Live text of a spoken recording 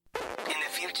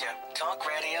future, talk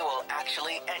radio will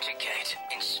actually educate,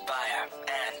 inspire,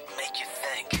 and make you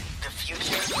think. The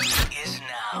future is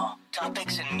now.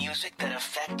 Topics and music that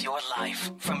affect your life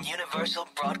from Universal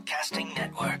Broadcasting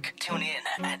Network. Tune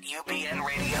in at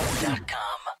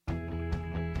ubnradio.com.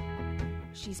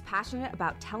 She's passionate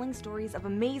about telling stories of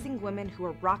amazing women who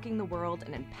are rocking the world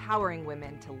and empowering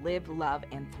women to live, love,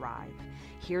 and thrive.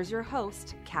 Here's your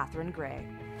host, Catherine Gray.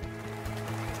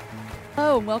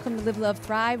 Hello, and welcome to Live, Love,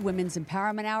 Thrive, Women's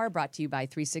Empowerment Hour, brought to you by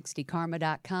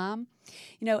 360karma.com.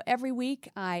 You know, every week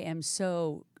I am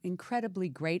so incredibly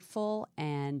grateful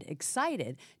and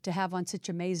excited to have on such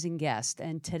amazing guests.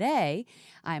 And today,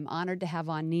 I'm honored to have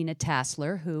on Nina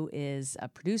Tassler, who is a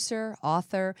producer,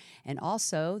 author, and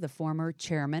also the former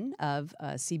chairman of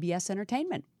CBS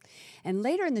Entertainment. And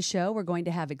later in the show, we're going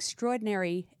to have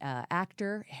extraordinary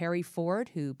actor Harry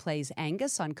Ford, who plays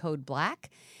Angus on Code Black.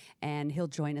 And he'll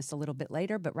join us a little bit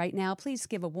later. But right now, please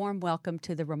give a warm welcome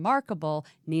to the remarkable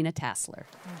Nina Tassler.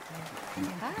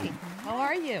 Hi, how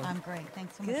are you? I'm great.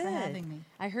 Thanks so much for having me.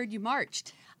 I heard you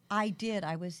marched. I did.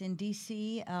 I was in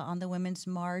D.C. On the Women's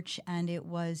March, and it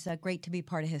was great to be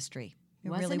part of history. It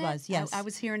really was, yes. I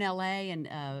was here in L.A., and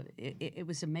it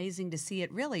was amazing to see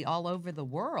it really all over the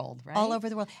world, right? All over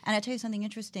the world. And I'll tell you something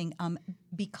interesting.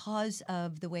 Because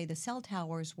of the way the cell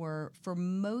towers were, for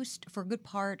a good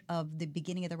part of the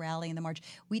beginning of the rally and the march,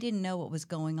 we didn't know what was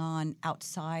going on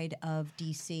outside of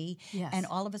D.C. Yes. And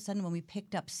all of a sudden, when we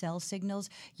picked up cell signals,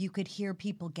 you could hear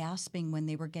people gasping when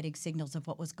they were getting signals of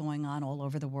what was going on all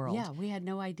over the world. Yeah, we had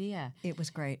no idea. It was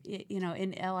great. You know,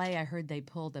 in L.A., I heard they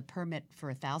pulled a permit for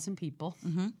 1,000 people.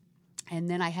 Mm-hmm. And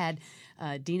then I had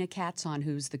Dina Katz on,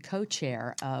 who's the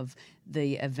co-chair of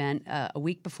the event a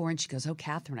week before, and she goes, "Oh,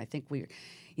 Catherine, I think we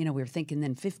were thinking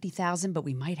then 50,000, but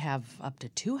we might have up to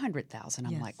 200,000."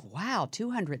 I'm like, wow,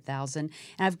 200,000. And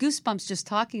I have goosebumps just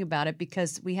talking about it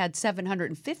because we had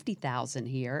 750,000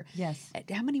 here. Yes.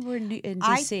 How many were in D.C.?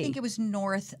 I think it was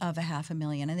north of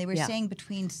 500,000, and they were saying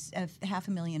between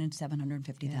 500,000 and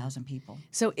 750,000 people.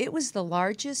 So it was the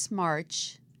largest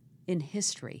march in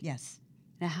history. Yes.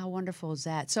 Now, how wonderful is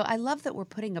that? So I love that we're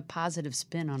putting a positive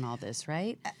spin on all this,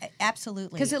 right?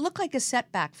 Absolutely. Because it looked like a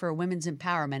setback for women's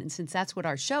empowerment, and since that's what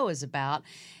our show is about,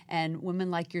 and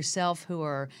women like yourself who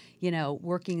are,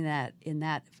 working in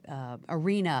that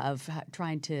arena of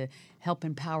trying to help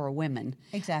empower women,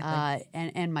 exactly,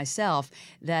 and myself,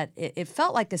 that it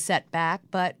felt like a setback,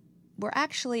 but we're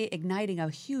actually igniting a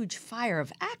huge fire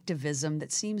of activism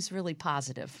that seems really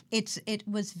positive. It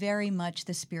was very much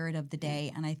the spirit of the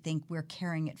day, and I think we're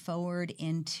carrying it forward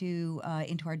into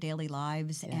our daily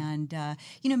lives, and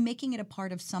making it a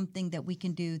part of something that we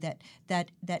can do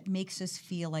that makes us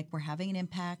feel like we're having an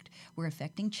impact, we're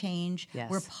affecting change,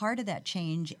 we're part of that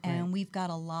change, and we've got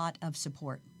a lot of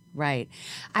support. Right.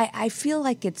 I feel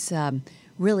like it's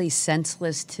really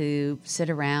senseless to sit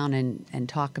around and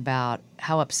talk about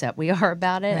how upset we are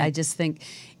about it. Right. I just think,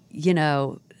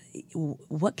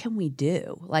 what can we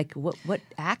do? Like, what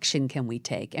action can we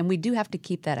take? And we do have to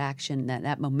keep that action,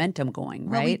 that momentum going,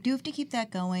 right? Well, we do have to keep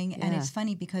that going. And it's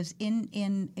funny because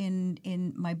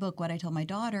in my book, What I Told My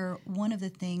Daughter, one of the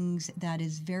things that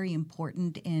is very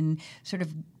important in sort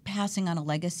of passing on a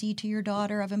legacy to your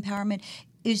daughter of empowerment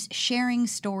is sharing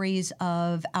stories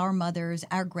of our mothers,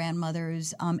 our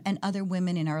grandmothers, and other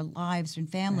women in our lives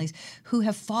and families who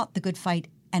have fought the good fight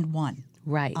and won.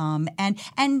 Right.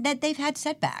 And that they've had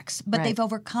setbacks, but they've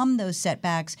overcome those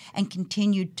setbacks and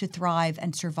continued to thrive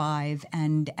and survive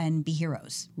and be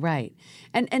heroes. Right.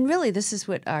 And really, this is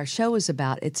what our show is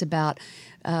about. It's about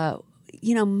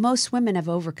most women have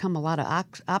overcome a lot of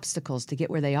obstacles to get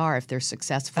where they are if they're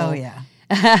successful. Oh, yeah.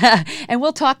 And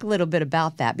we'll talk a little bit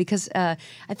about that because I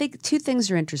think two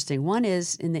things are interesting. One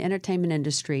is in the entertainment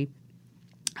industry,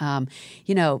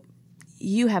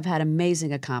 you have had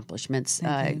amazing accomplishments.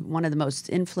 One of the most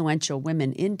influential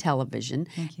women in television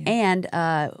and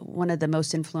one of the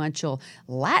most influential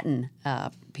Latin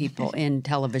people in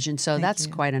television. So that's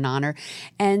quite an honor.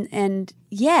 And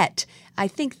yet, I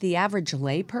think the average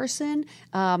layperson,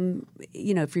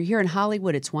 if you're here in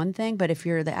Hollywood, it's one thing, but if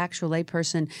you're the actual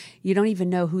layperson, you don't even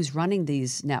know who's running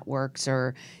these networks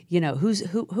or,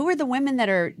 who are the women that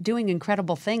are doing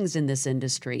incredible things in this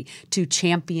industry to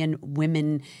champion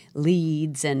women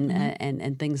leads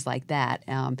and things like that.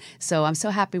 So I'm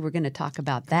so happy we're going to talk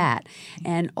about that.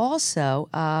 And also,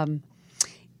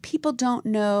 people don't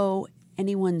know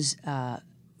anyone's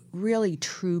really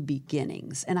true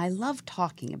beginnings. And I love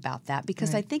talking about that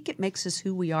because I think it makes us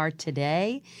who we are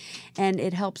today, and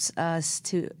it helps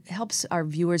our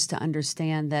viewers to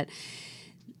understand that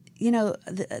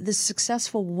the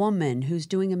successful woman who's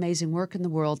doing amazing work in the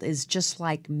world is just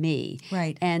like me.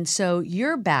 Right. And so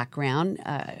your background,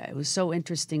 it was so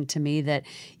interesting to me that,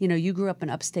 you grew up in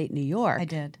upstate New York. I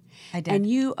did. And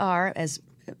you are, as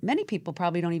many people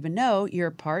probably don't even know,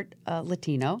 you're part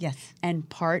Latino. Yes. And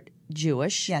part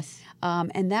Jewish. Yes.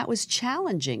 And that was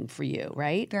challenging for you,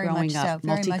 right? Very Growing much up, so.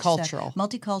 Very multicultural.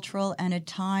 Much so. Multicultural, and a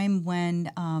time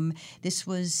when this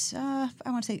was, I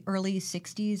want to say, early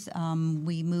 60s.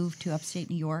 We moved to upstate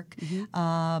New York.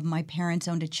 Mm-hmm. My parents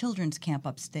owned a children's camp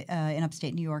in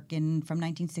upstate New York from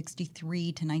 1963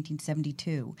 to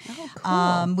 1972,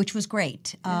 which was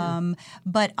great. Yeah.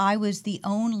 But I was the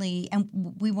only, and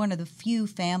we were one of the few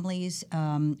families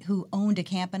who owned a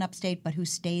camp in upstate, but who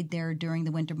stayed there during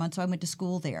the winter months. So I went to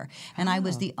school there. And I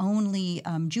was the only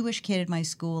Jewish kid in my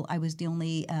school. I was the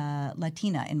only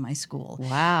Latina in my school.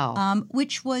 Wow.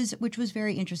 Which was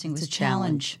very interesting. It's it was a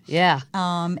challenge. Yeah.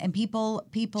 And people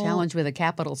challenge with a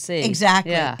capital C.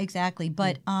 Exactly. Yeah. Exactly.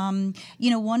 But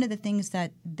one of the things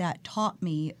that taught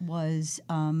me was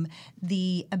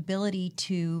the ability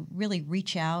to really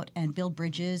reach out and build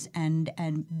bridges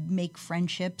and make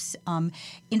friendships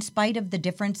in spite of the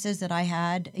differences that I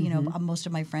had. Most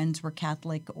of my friends were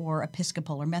Catholic or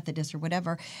Episcopal or Methodist or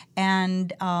whatever,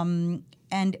 and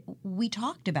we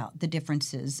talked about the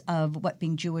differences of what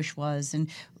being Jewish was and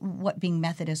what being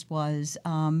Methodist was.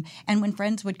 And when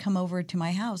friends would come over to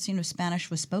my house,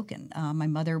 Spanish was spoken. My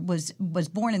mother was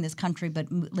born in this country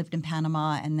but lived in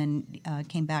Panama and then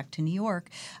came back to New York.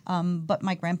 But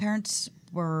my grandparents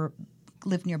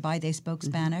lived nearby. They spoke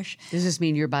Spanish. Does this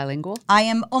mean you're bilingual? I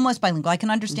am almost bilingual. I can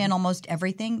understand almost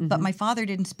everything, but my father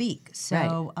didn't speak.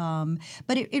 So,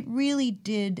 but it really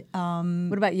did.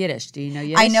 What about Yiddish? Do you know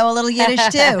Yiddish? I know a little Yiddish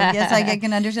too. Yes, I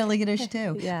can understand a little Yiddish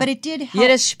too. Yeah. But it did help.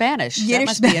 Yiddish Spanish. That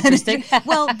must be interesting.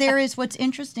 Well, what's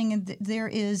interesting, and there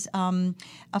is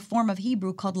a form of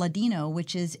Hebrew called Ladino,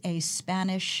 which is a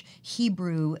Spanish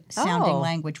Hebrew sounding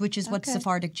language, which is what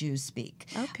Sephardic Jews speak.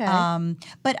 Okay.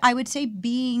 But I would say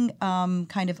being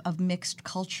kind of mixed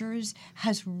cultures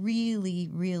has really,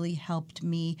 really helped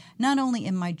me, not only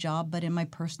in my job, but in my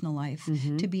personal life,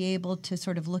 to be able to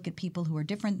sort of look at people who are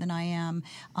different than I am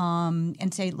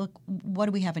and say, look, what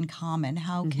do we have in common?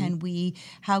 How can we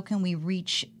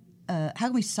reach how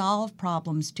can we solve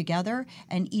problems together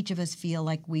and each of us feel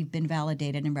like we've been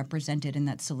validated and represented in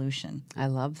that solution? I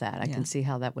love that. I can see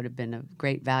how that would have been a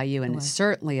great value, and it's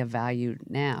certainly a value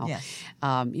now. Yes.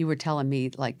 You were telling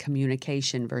me like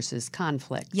communication versus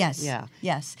conflict. Yes. Yeah.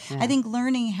 Yes. Yeah. I think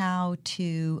learning how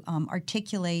to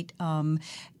articulate,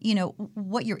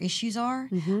 what your issues are,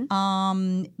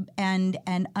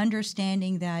 and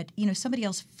understanding that somebody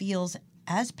else feels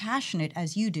as passionate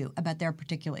as you do about their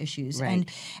particular issues. Right.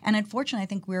 And unfortunately, I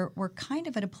think we're kind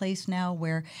of at a place now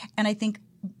where, and I think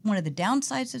one of the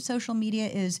downsides of social media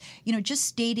is, just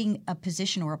stating a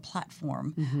position or a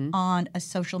platform on a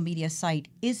social media site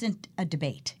isn't a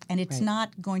debate, and it's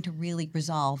not going to really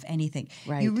resolve anything.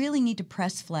 Right. You really need to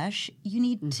press flesh. You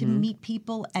need to meet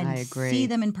people and agree. see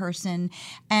them in person,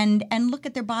 and look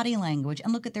at their body language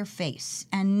and look at their face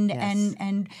and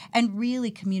really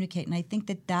communicate. And I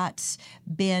think that's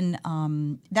been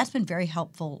very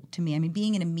helpful to me. I mean,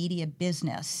 being in a media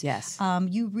business,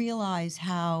 you realize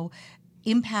how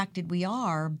impacted we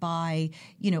are by,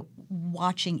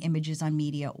 watching images on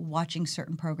media, watching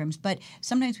certain programs. But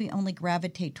sometimes we only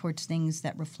gravitate towards things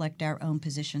that reflect our own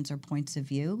positions or points of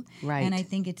view. Right. And I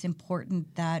think it's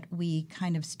important that we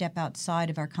kind of step outside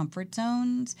of our comfort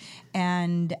zones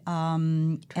and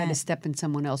try to step in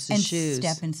someone else's shoes.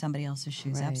 Step in somebody else's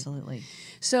shoes, Right. absolutely.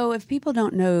 So if people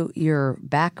don't know your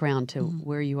background to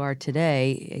where you are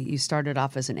today, you started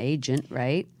off as an agent,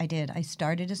 right? I did. I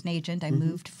started as an agent. I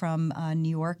moved from New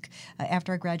York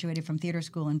after I graduated from theater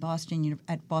school in Boston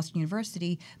at Boston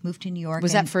University. Moved to New York.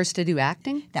 Was that first to do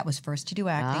acting? That was first to do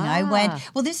acting. I went.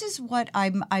 Well, this is what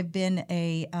I've been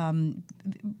a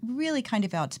really kind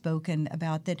of outspoken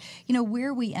about, that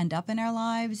where we end up in our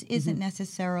lives isn't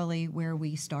necessarily where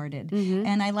we started.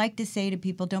 And I like to say to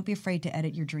people, don't be afraid to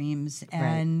edit your dreams.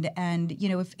 And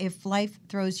if life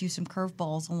throws you some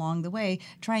curveballs along the way,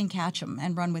 try and catch them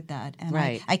and run with that. And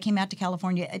I came out to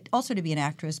California also to be an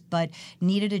actress, but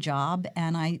needed a job.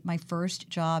 And my first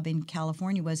job in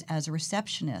California was as a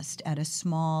receptionist at a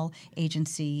small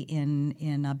agency in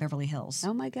Beverly Hills.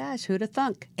 Oh my gosh, who'd have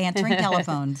thunk? Answering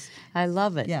telephones. I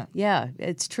love it. Yeah,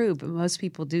 it's true. But most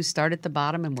people do start at the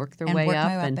bottom and work their way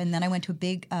up. And then I went to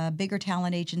a bigger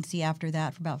talent agency after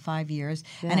that for about 5 years.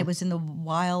 And it was in the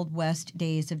Wild West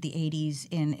days of the 80s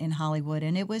in Hollywood.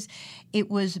 And it was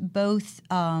both.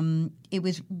 It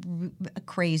was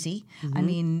crazy. I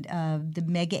mean, the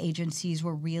mega agencies agencies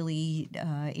were really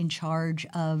in charge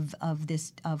of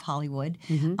Hollywood.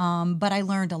 But I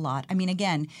learned a lot. I mean,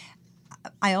 again,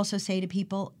 I also say to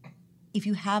people, if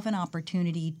you have an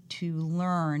opportunity to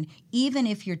learn, even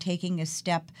if you're taking a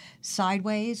step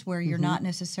sideways where you're not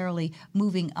necessarily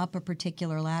moving up a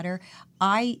particular ladder,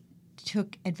 I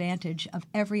took advantage of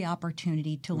every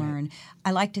opportunity to learn.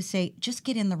 I like to say, just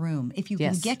get in the room. If you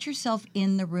can get yourself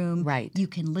in the room, you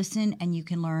can listen and you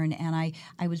can learn. And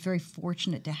I was very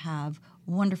fortunate to have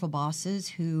wonderful bosses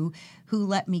who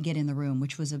let me get in the room,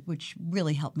 which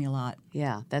really helped me a lot.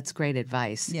 Yeah, that's great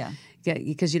advice. Yeah.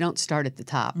 Because you don't start at the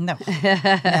top. No.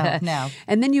 No.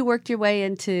 And then you worked your way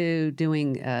into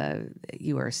doing,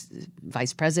 you were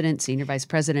vice president, senior vice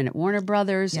president at Warner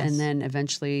Brothers, and then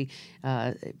eventually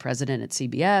president at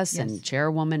CBS and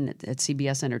chairwoman at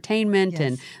CBS Entertainment,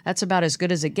 and that's about as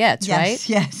good as it gets, right?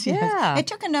 Yes. Yeah. It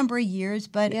took a number of years,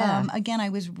 but again, I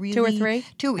was really 2 or 3?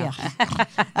 2,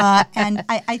 yeah. And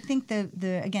I think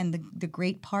the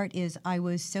great part is I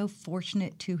was so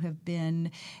fortunate to have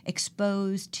been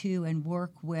exposed to and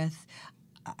work with,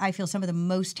 I feel, some of the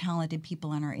most talented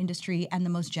people in our industry and the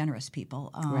most generous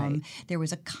people. There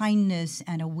was a kindness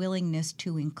and a willingness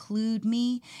to include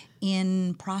me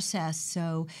in process.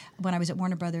 So when I was at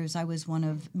Warner Brothers, I was one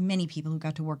of many people who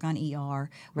got to work on ER,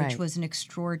 which was an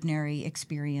extraordinary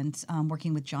experience,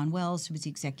 working with John Wells, who was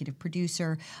the executive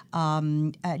producer,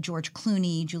 George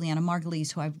Clooney, Juliana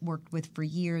Margulies, who I've worked with for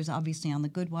years, obviously on The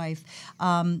Good Wife.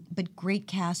 But great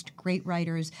cast, great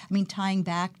writers. I mean, tying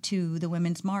back to the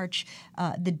Women's March,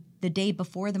 the day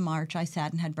before the march, I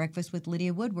sat and had breakfast with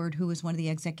Lydia Woodward, who was one of the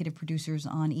executive producers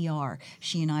on ER.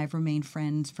 She and I have remained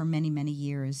friends for many, many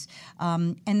years.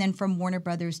 And then from Warner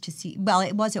Brothers it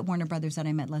was at Warner Brothers that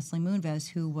I met Leslie Moonves,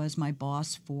 who was my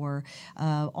boss for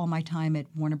all my time at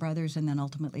Warner Brothers and then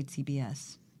ultimately at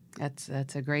CBS. That's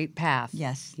a great path.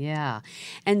 Yes. Yeah.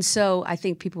 And so I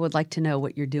think people would like to know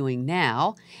what you're doing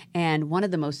now. And one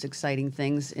of the most exciting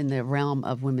things in the realm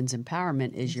of women's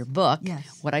empowerment is your book,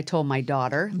 What I Told My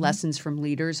Daughter, Lessons from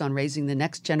Leaders on Raising the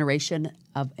Next Generation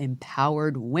of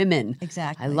Empowered Women.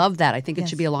 Exactly. I love that. I think it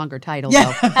should be a longer title,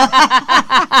 though.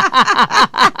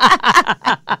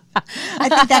 I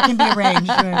think that can be arranged.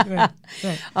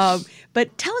 Right.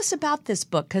 But tell us about this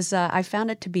book, because I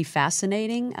found it to be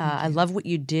fascinating. I love what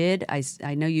you did.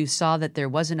 I know you saw that there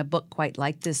wasn't a book quite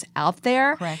like this out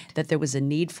there. Correct. That there was a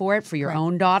need for it for your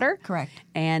own daughter. Correct.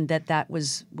 And that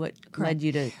was what led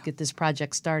you to get this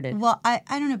project started. Well, I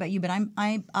don't know about you, but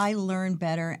I learn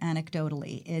better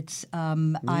anecdotally. It's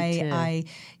I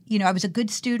was a good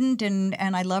student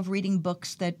and I love reading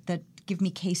books that give me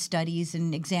case studies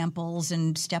and examples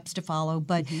and steps to follow.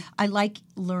 But I like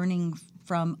learning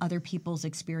from other people's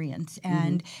experience.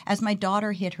 And as my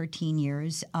daughter hit her teen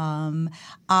years, which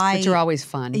are always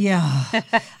fun. Yeah.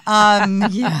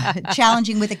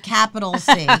 Challenging with a capital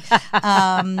C.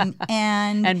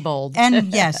 And bold.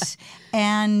 And yes.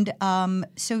 And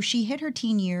so she hit her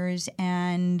teen years.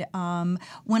 And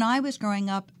when I was growing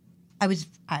up, I was.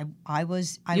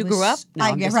 You grew up? No,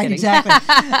 I'm just kidding.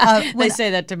 Exactly. They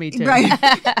say that to me too. Right.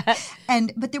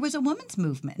 But there was a women's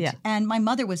movement, and my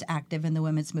mother was active in the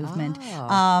women's movement.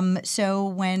 So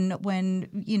when in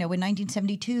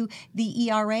 1972 the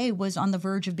ERA was on the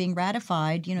verge of being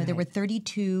ratified, there were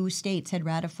 32 states had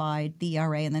ratified the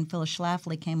ERA, and then Phyllis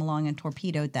Schlafly came along and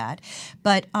torpedoed that.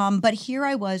 But here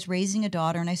I was raising a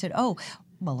daughter, and I said, oh,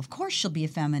 well, of course she'll be a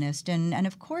feminist, and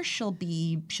of course she'll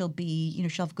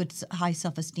have good high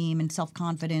self-esteem and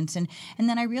self-confidence, and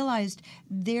then I realized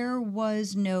there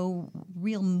was no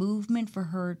real movement for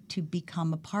her to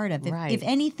become a part of. If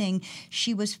anything,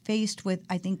 she was faced with,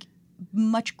 I think,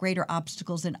 much greater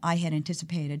obstacles than I had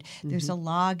anticipated. There's a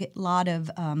lot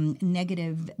of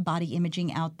negative body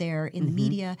imaging out there in the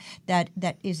media that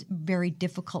is very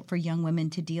difficult for young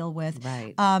women to deal with.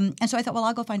 Right. And so I thought, well,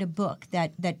 I'll go find a book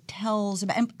that tells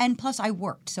about, and plus I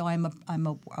worked, so I'm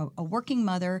a working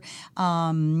mother,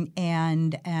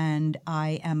 and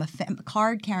I am a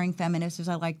card-carrying feminist, as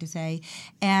I like to say.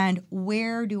 And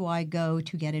where do I go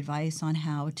to get advice on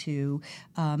how to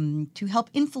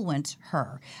help influence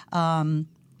her?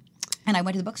 And I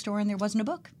went to the bookstore and there wasn't a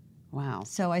book. Wow.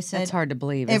 So I said, that's hard to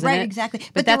believe, isn't it? Right, exactly.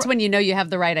 But that's when you know you have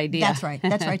the right idea. That's right.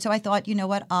 That's right. So I thought, you know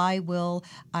what? I will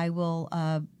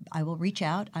reach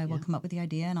out. I will come up with the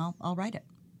idea, and I'll write it.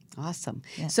 Awesome.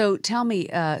 Yeah. So tell me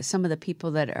some of the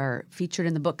people that are featured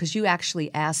in the book, because you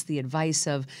actually asked the advice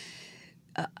of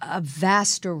a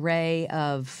vast array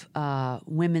of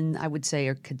women. I would say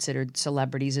are considered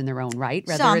celebrities in their own right.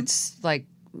 Whether it's like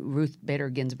Ruth Bader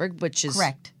Ginsburg, which is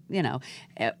correct.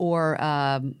 Or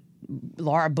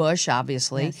Laura Bush,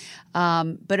 obviously,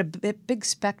 Yes. but a big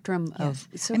spectrum of.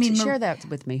 So share that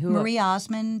with me. Marie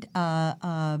Osmond,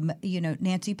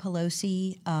 Nancy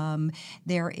Pelosi.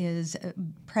 There is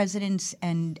presidents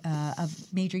and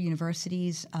of major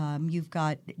universities. You've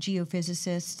got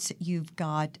geophysicists. You've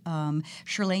got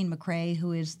Shirlane McRae,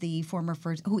 who is the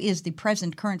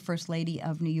current First Lady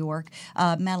of New York.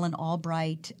 Madeleine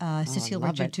Albright, Cecile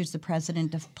Richards, who's the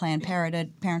president of Planned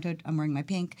Parenthood. I'm wearing my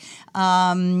pink.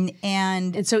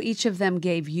 And so each of them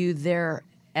gave you their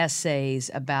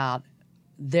essays about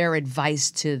their advice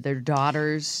to their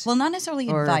daughters. Well, not necessarily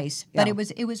advice, but it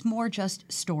was more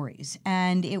just stories,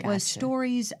 and it was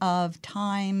stories of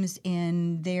times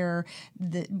in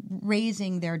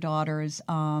raising their daughters,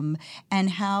 and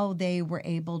how they were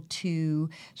able to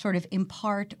sort of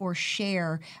impart or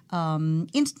share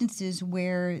instances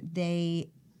where they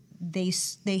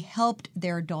helped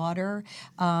their daughter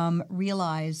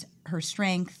realize her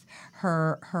strength,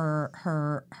 her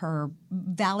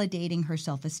validating her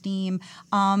self-esteem,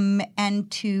 and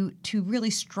to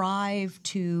really strive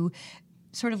to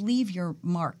sort of leave your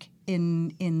mark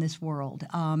in this world.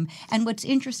 And what's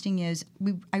interesting is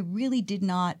I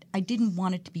didn't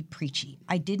want it to be preachy.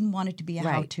 I didn't want it to be a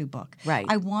how-to book. Right.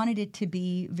 I wanted it to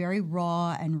be very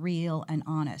raw and real and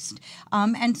honest.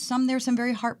 And there's some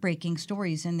very heartbreaking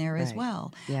stories in there as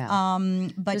well. Yeah.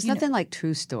 But there's nothing like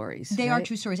true stories. They are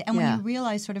true stories. And when you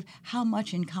realize sort of how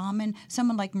much in common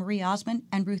someone like Marie Osmond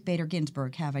and Ruth Bader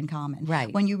Ginsburg have in common.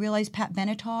 Right. When you realize Pat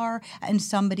Benatar and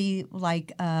somebody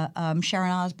like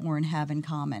Sharon Osbourne have in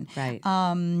common. Right.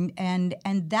 And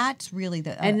that's really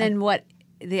the and then what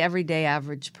the everyday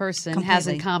average person has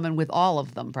in common with all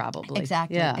of them, probably.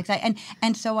 Exactly. Yeah. Exactly.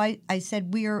 And so I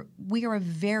said we are a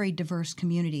very diverse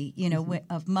community,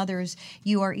 of mothers.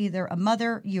 You are either a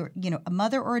mother, a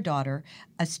mother or a daughter,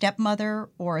 a stepmother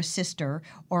or a sister,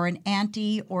 or an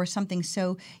auntie or something.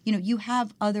 So, you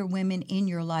have other women in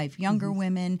your life, younger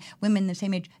women the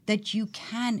same age, that you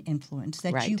can influence,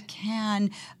 that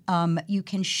you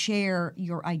can share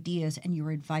your ideas and your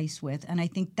advice with. And I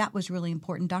think that was really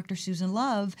important. Dr. Susan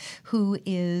Love, who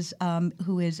is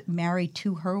married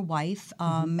to her wife,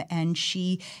 and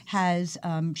she has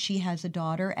a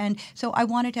daughter, and so I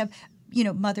wanted to have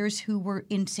mothers who were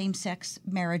in same-sex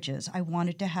marriages. I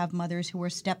wanted to have mothers who were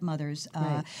stepmothers,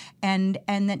 and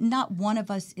that not one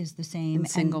of us is the same. And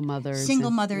single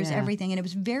mothers, everything, and it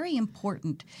was very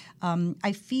important.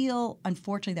 I feel,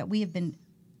 unfortunately, that we have been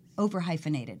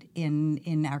over-hyphenated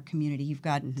in our community. You've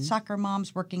got soccer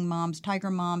moms, working moms, tiger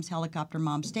moms, helicopter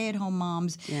moms, stay-at-home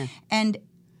moms, and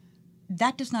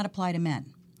that does not apply to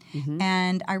men.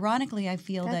 And ironically, I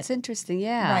feel that's interesting.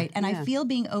 Yeah, right. And I feel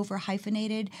being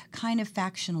over-hyphenated kind of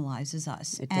factionalizes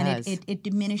us. It and does. It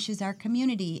diminishes our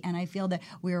community. And I feel that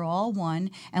we're all one,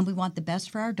 and we want the best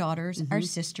for our daughters, our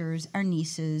sisters, our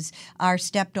nieces, our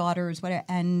stepdaughters, whatever.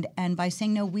 And by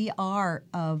saying no, we are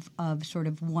of sort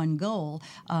of one goal,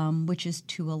 which is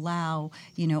to allow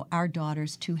our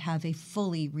daughters to have a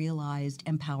fully realized,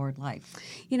 empowered life.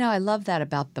 I love that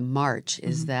about the march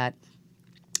is that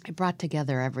it brought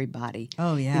together everybody.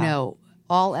 Oh, yeah.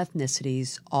 All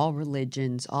ethnicities, all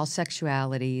religions, all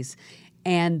sexualities,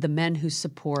 and the men who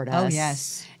support us. Oh,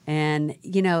 yes. And,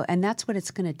 and that's what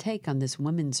it's going to take on this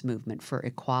women's movement for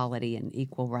equality and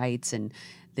equal rights and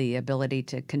the ability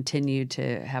to continue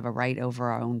to have a right over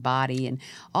our own body and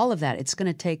all of that. It's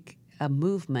going to take a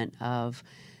movement of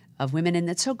women, and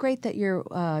it's so great that your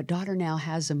daughter now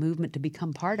has a movement to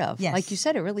become part of. Yes. Like you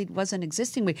said, it really wasn't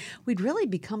existing. We'd really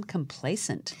become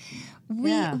complacent.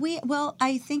 Well,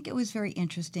 I think it was very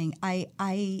interesting.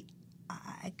 I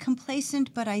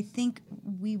complacent, but I think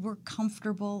we were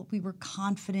comfortable, we were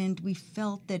confident, we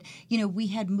felt that we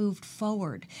had moved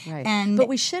forward. Right. But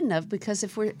we shouldn't have, because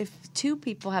if two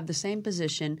people have the same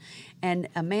position and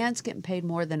a man's getting paid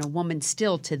more than a woman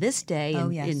still to this day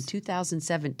in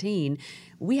 2017,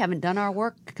 we haven't done our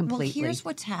work completely. Well, here's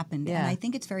what's happened, and I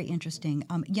think it's very interesting.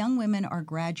 Young women are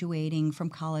graduating from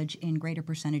college in greater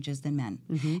percentages than men.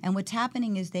 And what's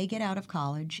happening is they get out of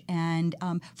college, and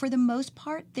for the most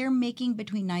part, they're making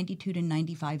between 92 to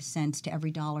 95 cents to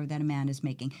every dollar that a man is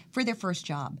making for their first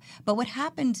job. But what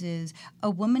happens is a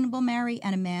woman will marry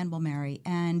and a man will marry,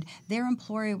 and their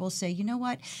employer will say, you know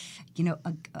what,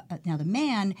 now the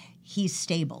man, he's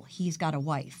stable. He's got a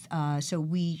wife. So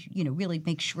we, really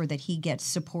make sure that he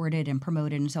gets supported and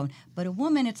promoted and so on. But a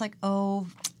woman, it's like,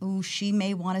 she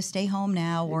may want to stay home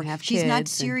now, or she's not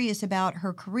serious about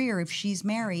her career if she's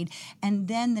married. And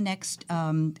then the next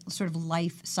sort of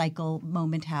life cycle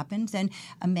moment happens, and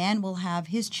A man will have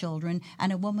his children,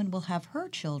 and a woman will have her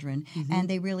children, and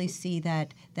they really see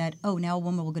that now a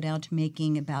woman will go down to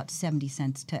making about 70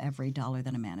 cents to every dollar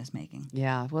that a man is making.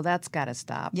 Yeah, well, that's got to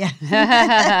stop. Yeah.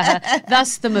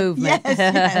 Thus the movement.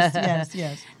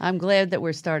 Yes. I'm glad that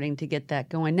we're starting to get that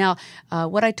going. Now,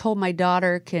 what I told my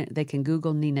daughter, they can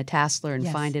Google Nina Tassler and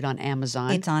find it on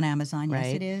Amazon. It's on Amazon, right?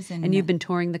 Yes, it is. And you've been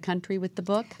touring the country with the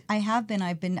book? I have been.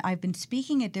 I've been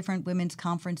speaking at different women's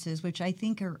conferences, which I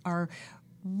think are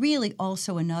really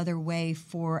also another way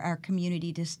for our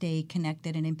community to stay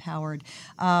connected and empowered.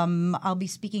 I'll be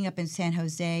speaking up in San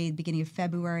Jose at the beginning of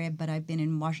February, but I've been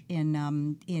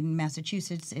in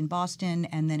Massachusetts, in Boston,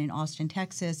 and then in Austin,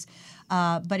 Texas.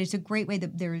 But it's a great way.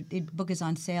 The book is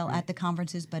on sale at the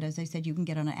conferences, but as I said, you can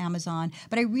get it on Amazon.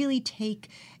 But I really take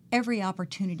every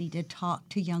opportunity to talk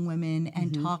to young women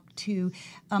and talk to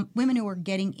women who are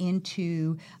getting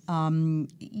into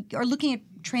or looking at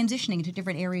transitioning into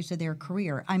different areas of their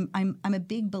career. I'm a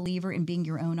big believer in being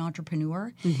your own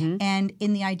entrepreneur and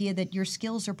in the idea that your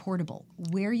skills are portable.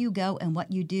 Where you go and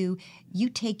what you do, you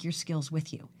take your skills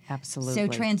with you. Absolutely. So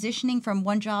transitioning from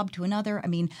one job to another, I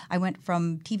mean, I went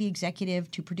from TV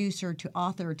executive to producer to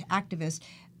author to activist.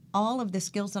 All of the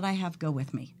skills that I have go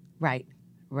with me. Right.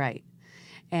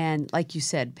 And like you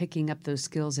said, picking up those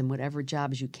skills in whatever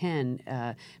jobs you can,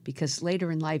 because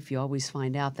later in life you always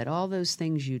find out that all those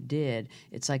things you did,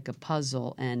 it's like a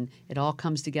puzzle, and it all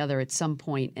comes together at some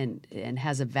point and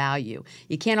has a value.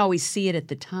 You can't always see it at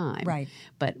the time, right?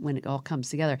 But when it all comes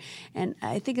together. And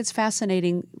I think it's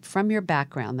fascinating from your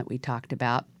background that we talked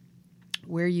about,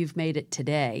 where you've made it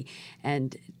today,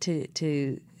 and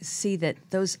to see that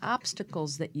those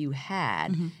obstacles that you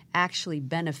had actually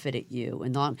benefited you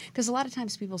in the long. Because a lot of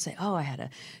times people say, "Oh, I had a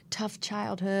tough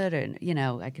childhood," and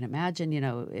I can imagine,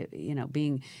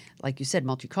 being, like you said,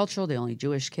 multicultural, the only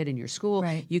Jewish kid in your school.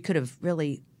 Right. You could have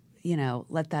really,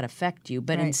 let that affect you.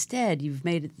 But instead, you've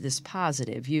made it this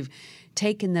positive. You've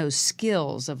taken those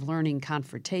skills of learning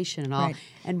confrontation and all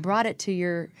and brought it to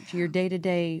your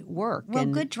day-to-day work. Well,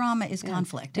 and, good drama is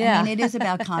conflict. Yeah. I mean, it is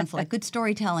about conflict. Good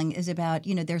storytelling is about,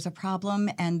 there's a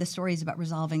problem, and the story is about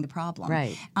resolving the problem.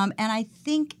 Right. And I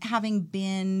think having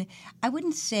been, I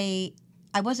wouldn't say,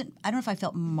 I don't know if I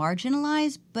felt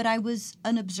marginalized, but I was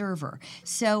an observer.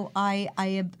 So I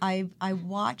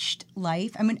watched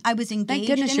life. I mean, I was engaged. Thank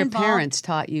goodness and your involved. parents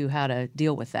taught you how to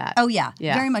deal with that. Oh, yeah,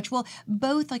 very much. Well,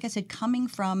 both, like I said, coming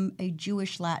from a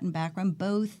Jewish Latin background,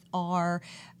 both are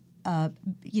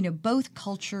both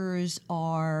cultures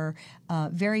are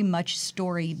very much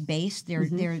story based.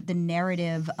 They're the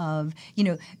narrative of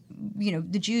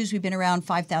the Jews. We've been around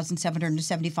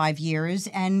 5,775 years,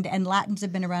 and Latins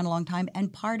have been around a long time.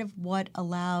 And part of what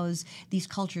allows these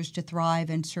cultures to thrive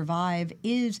and survive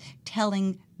is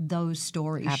telling those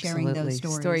stories, Absolutely. sharing those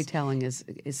stories. Storytelling is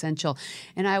essential.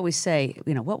 And I always say,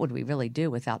 what would we really do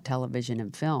without television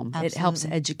and film? Absolutely. It helps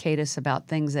educate us about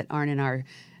things that aren't in our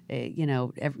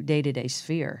day-to-day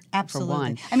sphere. Absolutely. For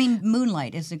one. I mean,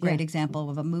 Moonlight is a great example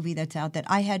of a movie that's out that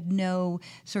I had no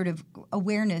sort of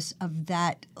awareness of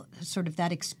that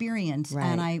experience,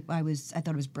 and I thought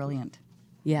it was brilliant.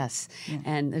 Yes,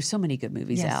 and there's so many good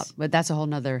movies Yes. out, but that's a whole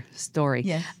nother story.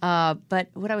 Yes. But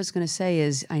what I was going to say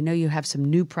is, I know you have some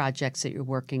new projects that you're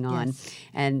working on, Yes.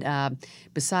 and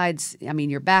besides,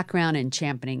 your background in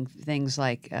championing things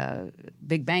like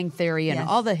Big Bang Theory and Yes.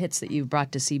 all the hits that you've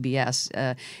brought to CBS,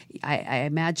 I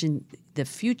imagine the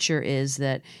future is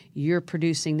that you're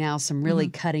producing now some really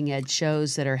cutting-edge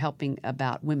shows that are helping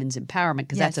about women's empowerment,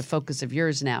 because that's a focus of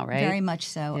yours now, right? Very much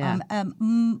so. Yeah.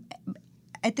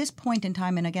 At this point in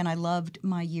time, and again, I loved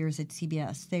my years at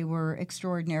CBS. They were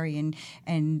extraordinary and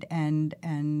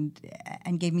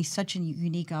gave me such a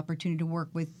unique opportunity to work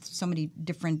with so many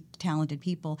different talented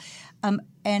people. And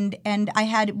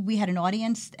we had an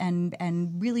audience,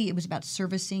 and really it was about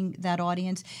servicing that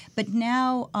audience. But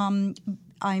now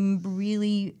I'm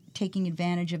really taking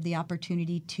advantage of the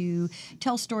opportunity to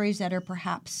tell stories that are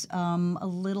perhaps a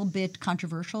little bit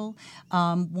controversial.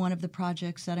 One of the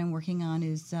projects that I'm working on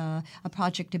is a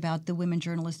project about the women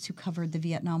journalists who covered the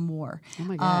Vietnam War. Oh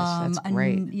my gosh, that's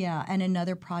great. And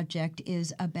another project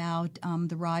is about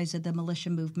the rise of the militia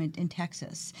movement in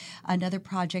Texas. Another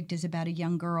project is about a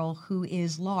young girl who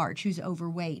is large, who's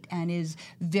overweight, and is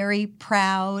very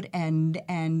proud and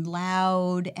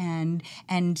loud and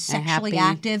sexually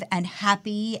happy. active and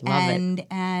happy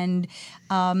and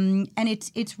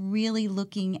it's really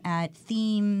looking at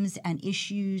themes and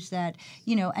issues that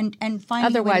and finding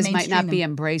otherwise a way to might not be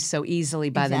mainstream embraced so easily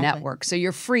by the Exactly. network. So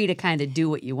you're free to kind of do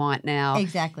what you want now.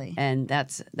 Exactly. And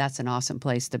that's an awesome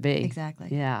place to be. Exactly.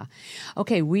 Yeah.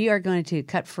 Okay, we are going to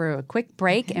cut for a quick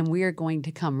break, and we are going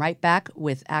to come right back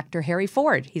with actor Harry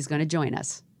Ford. He's going to join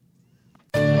us.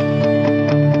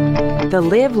 The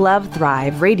Live, Love,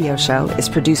 Thrive radio show is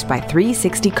produced by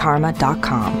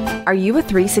 360karma.com. Are you a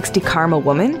 360 Karma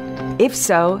woman? If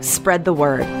so, spread the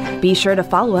word. Be sure to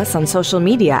follow us on social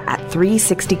media at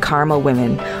 360 Karma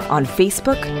Women on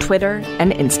Facebook, Twitter,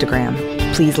 and Instagram.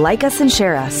 Please like us and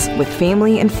share us with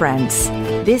family and friends.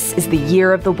 This is the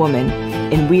year of the woman,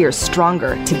 and we are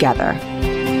stronger together.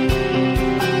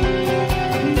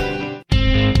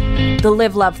 The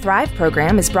Live, Love, Thrive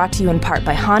program is brought to you in part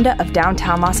by Honda of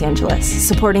downtown Los Angeles,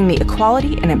 supporting the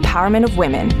equality and empowerment of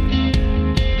women.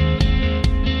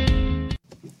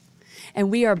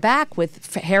 And we are back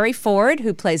with Harry Ford,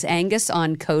 who plays Angus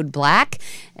on Code Black.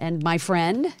 And my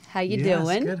friend, how you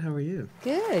doing? Good. How are you?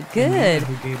 Good, good.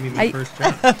 Who gave me my first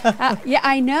job? Yeah,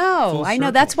 I know. Full I know.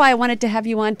 circle. That's why I wanted to have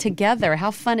you on together.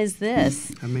 How fun is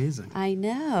this? Amazing. I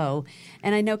know.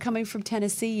 And I know coming from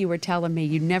Tennessee, you were telling me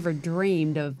you never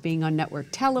dreamed of being on network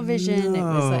television. It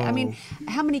was like, I mean,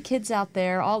 how many kids out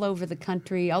there all over the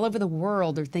country, all over the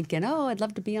world are thinking, oh, I'd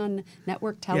love to be on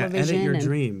network television. Yeah, edit your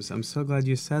dreams. I'm so glad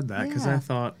you said that because I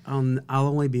thought I'll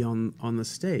only be on the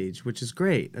stage, which is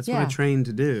great. That's what I trained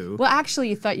to do. Well, actually,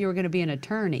 you thought you were going to be an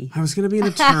attorney. I was going to be an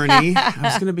attorney.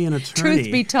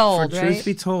 Truth be told, right? Truth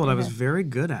be told, I was very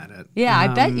good at it. Yeah, I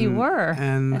bet you were.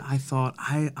 And I thought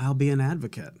I'll be an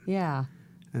advocate. Yeah.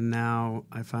 And now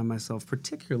I find myself,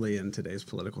 particularly in today's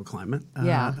political climate,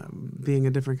 being a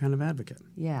different kind of advocate.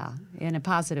 Yeah, in a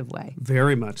positive way.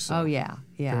 Very much so. Oh, yeah.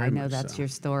 Yeah, Very I know much that's so. your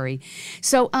story.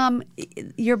 So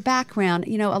your background,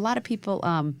 a lot of people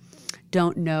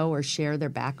don't know or share their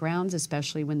backgrounds,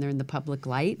 especially when they're in the public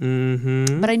light.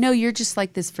 Mm-hmm. But I know you're just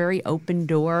like this very open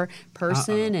door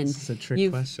person. And this is a trick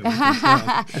question.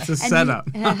 It's a setup.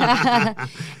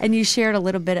 And you shared a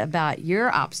little bit about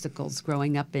your obstacles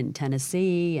growing up in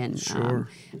Tennessee. And Sure.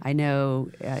 I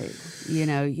know,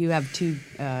 you have two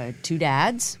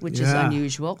dads, which is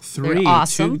unusual. Three. They're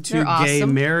awesome. Two They're gay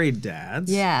awesome. married dads.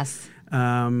 Yes.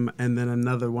 And then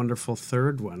another wonderful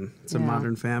third one. It's a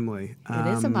modern family. It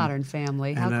is a modern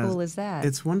family. How and cool is that?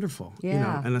 It's wonderful.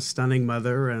 Yeah. And a stunning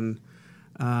mother. And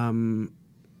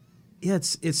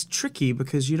it's tricky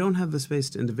because you don't have the space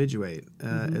to individuate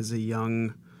as a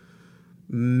young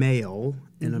male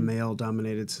in a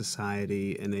male-dominated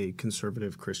society in a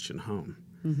conservative Christian home.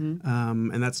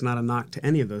 And that's not a knock to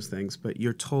any of those things, but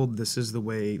you're told this is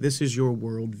your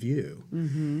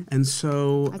worldview. And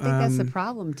so I think that's the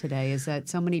problem today is that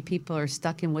so many people are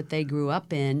stuck in what they grew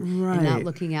up in and not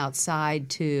looking outside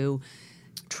to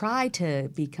try to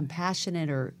be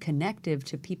compassionate or connective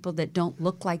to people that don't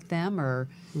look like them or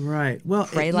pray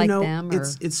like them.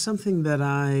 It's something that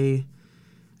I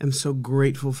am so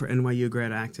grateful for NYU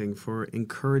Grad Acting for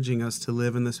encouraging us to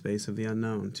live in the space of the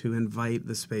unknown, to invite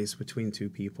the space between two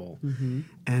people.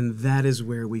 And that is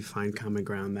where we find common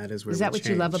ground. That is where Is that what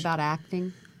you love about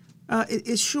acting?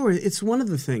 Sure. It's one of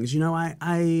the things.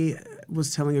 I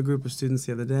was telling a group of students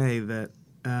the other day that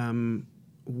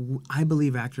I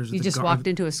believe actors are You the just walked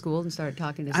into a school and started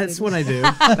talking to students? That's what I do.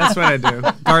 That's what I do.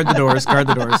 Guard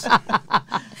the doors.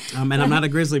 And I'm not a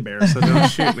grizzly bear, so don't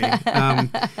shoot me.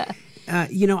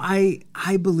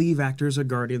 I believe actors are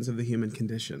guardians of the human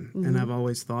condition, and I've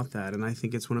always thought that. And I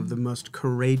think it's one of the most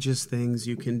courageous things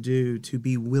you can do to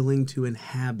be willing to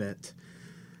inhabit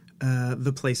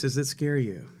the places that scare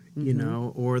you,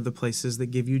 or the places that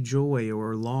give you joy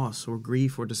or loss or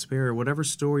grief or despair, whatever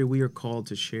story we are called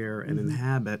to share and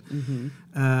inhabit.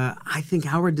 I think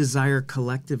our desire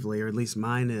collectively, or at least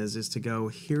mine is to go,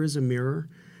 here is a mirror.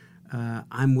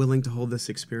 I'm willing to hold this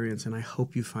experience, and I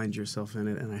hope you find yourself in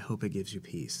it, and I hope it gives you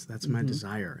peace. That's my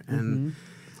desire. And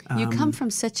you come from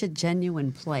such a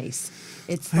genuine place.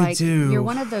 It's I like do. You're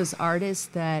one of those artists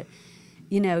that,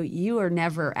 you are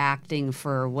never acting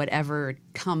for whatever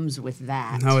comes with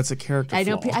that. No, it's a character I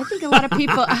know. flaw. I think a lot of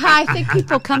people. I think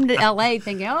people come to LA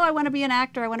thinking, "Oh, I want to be an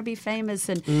actor. I want to be famous."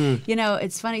 And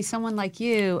it's funny. Someone like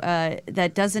you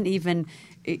that doesn't even.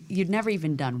 You'd never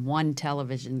even done one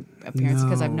television appearance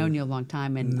because I've known you a long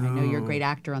time, and I know you're a great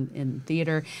actor in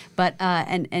theater. But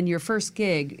and your first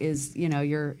gig is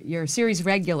you're a series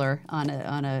regular on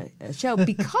a show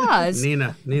because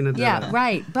Nina did it.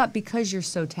 right. But because you're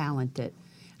so talented.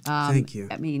 Thank you.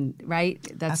 I mean, right?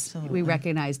 That's Absolutely. we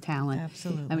recognize talent.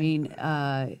 Absolutely. I mean,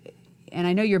 and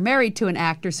I know you're married to an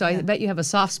actor, so I bet you have a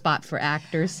soft spot for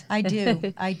actors. I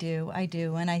do,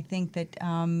 and I think that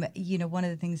one of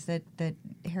the things that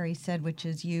Harry said, which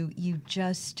is you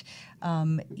just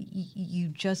have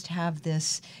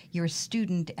this. You're a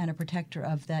student and a protector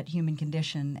of that human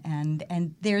condition,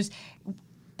 and there's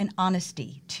an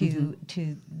honesty to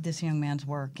this young man's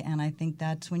work, and I think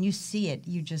that's when you see it,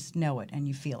 you just know it and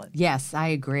you feel it. Yes, I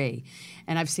agree,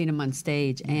 and I've seen him on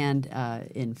stage and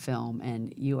in film,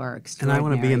 and you are extraordinary. And I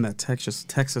want to be in the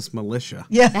Texas militia.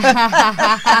 Yeah,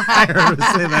 I heard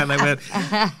her say that, and I went,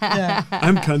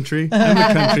 I'm country. I'm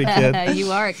a country kid.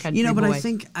 You are a country but boy. I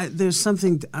think there's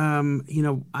something.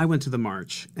 I went to the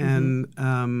march, and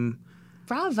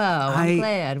bravo! I'm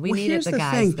glad we needed here's the the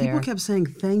guys thing. there. People kept saying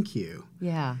thank you.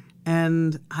 Yeah.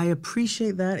 And I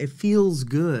appreciate that. It feels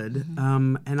good.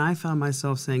 And I found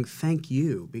myself saying thank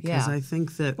you because I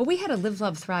think that... Well, we had a Live,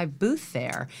 Love, Thrive booth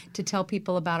there to tell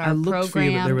people about our I looked program. for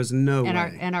you, but there was no and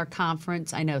way. Our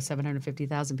conference. I know,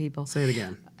 750,000 people. Say it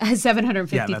again.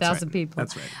 750,000 that's right. people.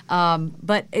 That's right.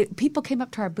 But people came up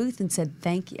to our booth and said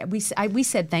thank you. We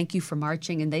said thank you for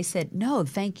marching, and they said, no,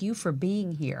 thank you for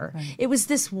being here. Right. It was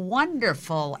this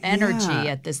wonderful energy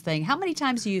at this thing. How many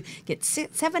times do you get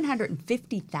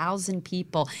 750,000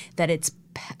 people that it's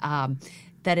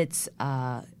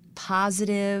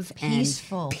positive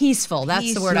peaceful. And peaceful.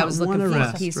 That's the word I was looking for.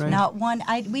 Arrest, peaceful. right? Not one.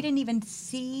 We didn't even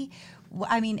see.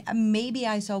 I mean, maybe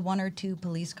I saw one or two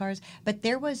police cars, but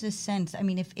there was a sense. I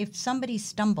mean, if somebody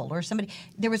stumbled or somebody,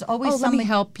 there was always somebody. Let me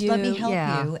help you. Let me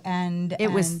help you, and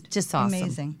it was just awesome.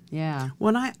 Amazing. Yeah.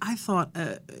 Well, I thought,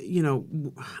 you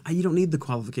don't need the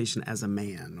qualification as a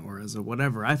man or as a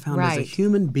whatever. I found as a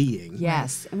human being.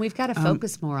 Yes, and we've got to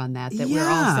focus more on that. That we're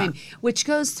all the same, which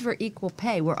goes for equal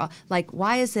pay. We're all, like,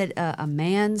 why is it a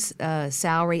man's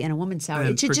salary and a woman's salary?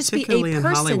 And it should just be a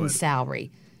person's salary.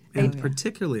 And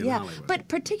particularly in Hollywood. But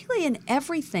particularly in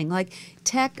everything. Like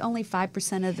tech, only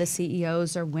 5% of the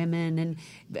CEOs are women, and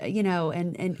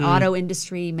and auto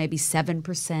industry, maybe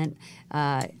 7%.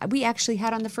 We actually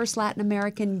had on the first Latin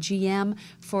American GM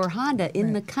for Honda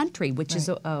in the country, which is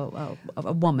a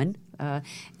woman.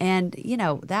 And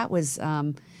that was...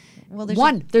 Well,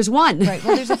 there's one. Right.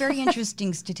 Well, there's a very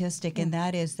interesting statistic, and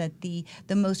that is that the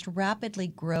most rapidly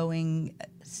growing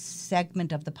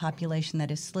segment of the population that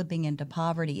is slipping into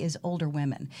poverty is older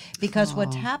women. Because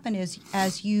what's happened is,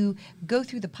 as you go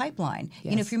through the pipeline,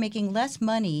 if you're making less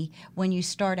money when you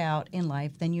start out in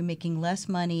life, then you're making less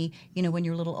money, when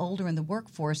you're a little older in the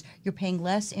workforce, you're paying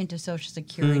less into Social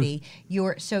Security.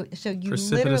 You're so you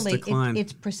precipitous literally decline.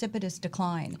 It's precipitous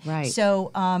decline. Right.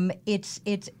 So it's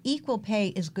equal pay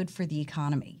is good for the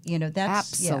economy. That's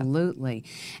absolutely.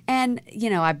 And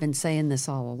I've been saying this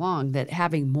all along, that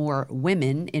having more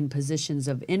women in positions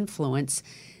of influence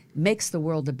makes the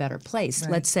world a better place.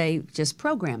 Right. Let's say just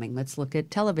programming. Let's look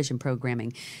at television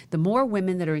programming. The more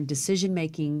women that are in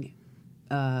decision-making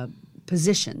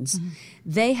positions,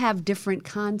 they have different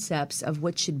concepts of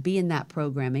what should be in that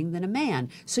programming than a man.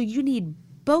 So you need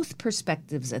both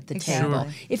perspectives at the table.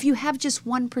 If you have just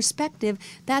one perspective,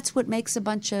 that's what makes a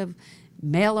bunch of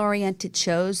male-oriented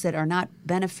shows that are not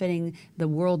benefiting the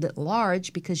world at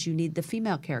large, because you need the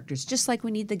female characters, just like we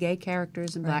need the gay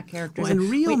characters and black characters. Well, and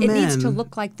real it men, needs to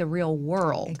look like the real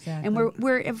world. Exactly. And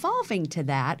we're evolving to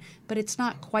that, but it's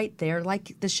not quite there.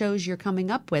 Like the shows you're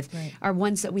coming up with are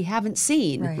ones that we haven't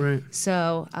seen. Right.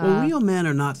 So, real men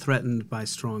are not threatened by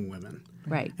strong women.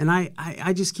 Right. And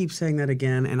I just keep saying that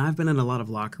again, and I've been in a lot of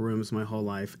locker rooms my whole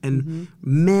life, and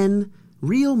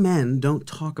real men don't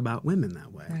talk about women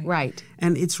that way. Right.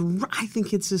 And I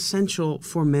think it's essential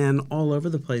for men all over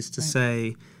the place to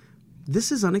say,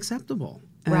 this is unacceptable.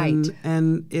 And,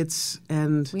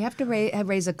 and we have to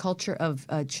raise a culture of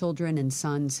children and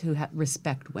sons who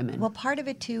respect women. Well, part of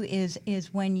it too is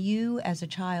when you, as a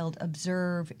child,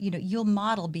 observe. You'll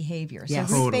model behavior.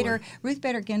 Yes. So Totally. Ruth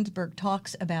Bader Ginsburg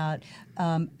talks about,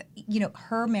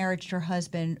 her marriage to her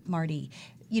husband Marty.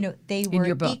 They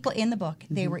were equal in the book.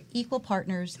 They were equal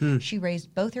partners. She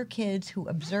raised both her kids, who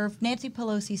observed Nancy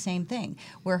Pelosi. Same thing,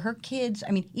 where her kids.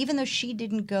 I mean, even though she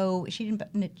did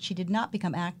not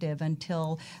become active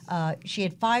until she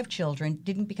had 5 children.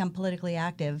 Didn't become politically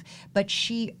active, but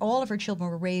all of her children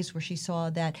were raised where she saw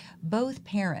that both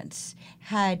parents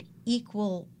had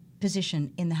equal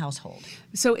position in the household.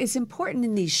 So it's important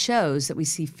in these shows that we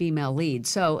see female leads.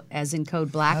 So as in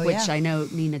Code Black, which I know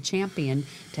Nina championed,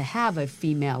 to have a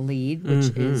female lead,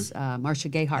 which is Marcia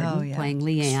Gay Harden playing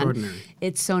Leanne. Extraordinary.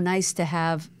 It's so nice to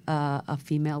have a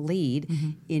female lead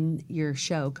in your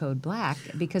show Code Black,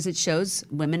 because it shows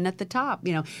women at the top.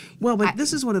 Well, but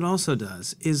this is what it also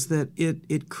does, is that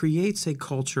it creates a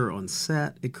culture on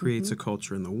set, it creates a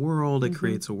culture in the world, it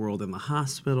creates a world in the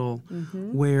hospital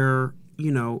where,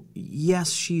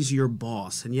 yes, she's your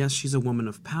boss, and yes, she's a woman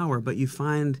of power, but you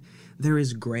find there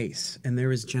is grace, and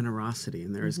there is generosity,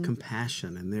 and there is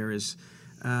compassion, and there is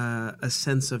a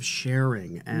sense of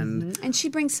sharing. And she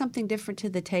brings something different to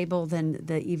the table than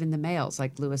even the males,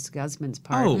 like Louis Guzman's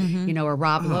part, or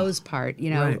Rob Lowe's part,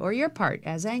 or your part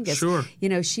as Angus. Sure.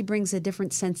 She brings a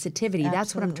different sensitivity.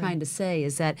 That's what I'm trying to say,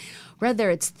 is that whether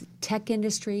it's the tech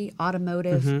industry,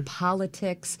 automotive,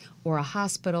 politics, or a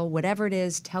hospital, whatever it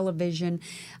is, television,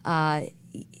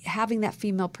 having that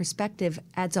female perspective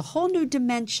adds a whole new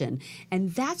dimension,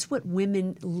 and that's what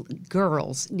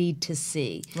girls need to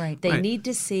see. Right. They need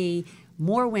to see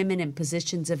more women in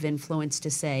positions of influence to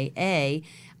say, A,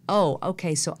 oh,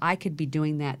 okay, so I could be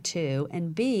doing that too,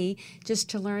 and B, just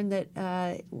to learn that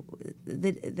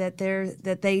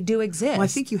that they do exist. Well, I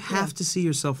think you have to see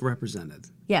yourself represented.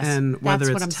 Yes, and whether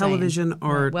that's what it's I'm television saying.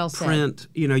 or Well said. print,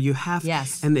 you have.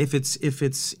 Yes. And if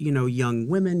it's young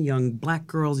women, young black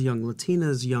girls, young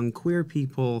Latinas, young queer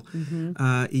people,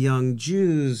 young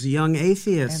Jews, young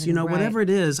atheists, whatever it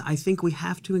is, I think we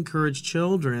have to encourage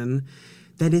children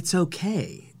that it's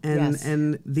okay.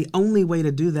 And the only way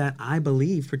to do that, I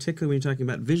believe, particularly when you're talking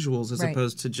about visuals as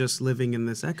opposed to just living in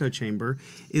this echo chamber,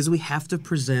 is we have to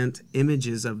present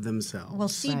images of themselves. Well,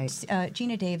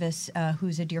 Gina Davis,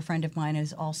 who's a dear friend of mine,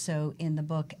 is also in the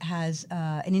book, has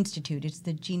an institute. It's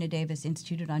the Gina Davis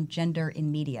Institute on Gender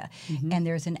in Media. And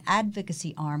there's an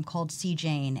advocacy arm called See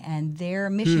Jane, and their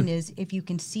mission is, if you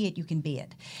can see it, you can be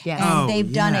it. Yes. And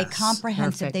they've done a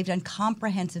Perfect. they've done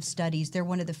comprehensive studies. They're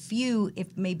one of the few,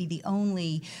 if maybe the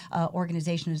only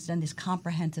organization has done this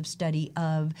comprehensive study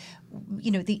of,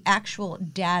 the actual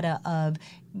data of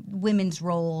women's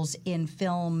roles in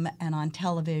film and on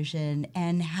television,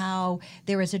 and how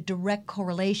there is a direct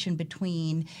correlation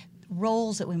between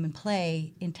roles that women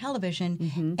play in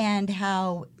television and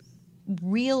how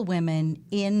real women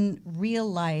in real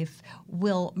life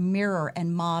will mirror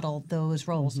and model those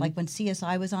roles. Like when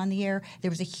CSI was on the air, there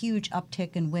was a huge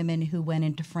uptick in women who went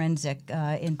into forensic,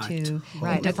 into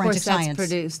Of course, science. that's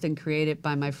produced and created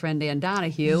by my friend Ann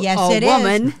Donahue. Yes, a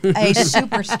woman. A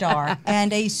superstar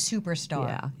and a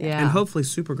superstar. Yeah. And hopefully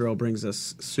Supergirl brings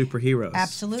us superheroes.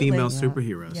 Absolutely. Female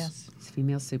superheroes. Yes.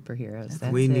 Female superheroes.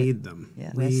 That's We it. need them.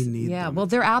 Yes. We need them. Well,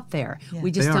 they're out there. Yeah. We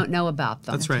just They are. don't know about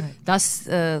them. That's right. Thus,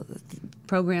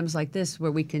 programs like this, where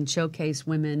we can showcase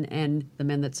women and the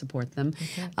men that support them,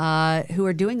 who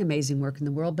are doing amazing work in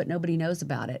the world, but nobody knows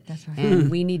about it. That's right.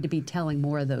 And we need to be telling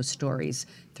more of those stories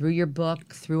through your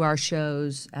book, through our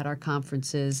shows, at our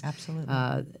conferences.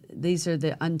 Absolutely. These are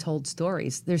the untold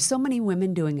stories. There's so many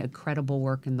women doing incredible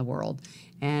work in the world,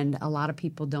 and a lot of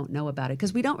people don't know about it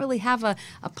because we don't really have a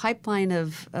pipeline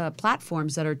of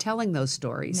platforms that are telling those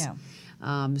stories.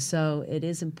 No. So it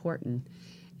is important,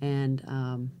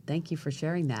 and thank you for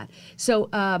sharing that. So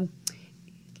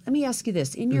let me ask you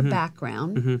this. In your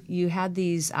background, you had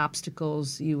these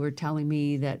obstacles you were telling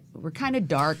me that were kind of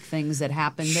dark things that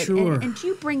happened. Sure. And do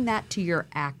you bring that to your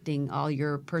acting, all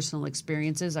your personal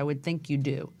experiences? I would think you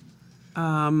do.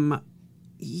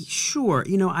 Sure.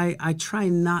 I try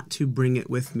not to bring it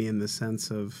with me in the sense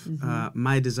of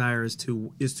my desire is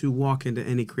to walk into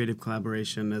any creative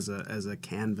collaboration as a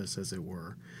canvas, as it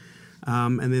were.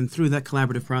 And then through that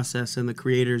collaborative process and the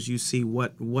creators, you see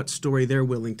what story they're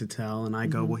willing to tell, and I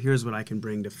go, well, here's what I can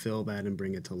bring to fill that and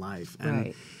bring it to life.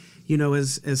 And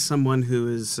as someone who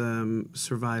has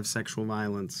survived sexual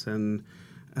violence and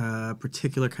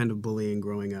particular kind of bullying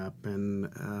growing up, and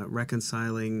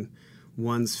reconciling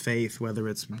one's faith, whether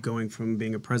it's going from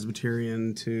being a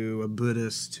Presbyterian to a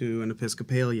Buddhist to an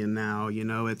Episcopalian now,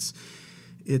 it's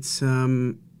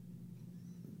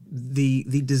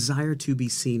the desire to be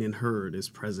seen and heard is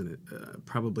present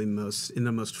probably in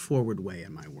the most forward way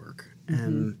in my work.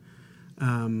 And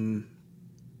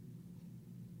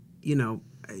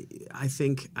I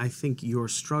think your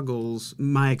struggles,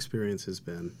 my experience has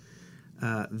been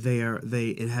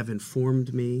they have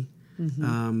informed me.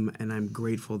 and I'm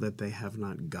grateful that they have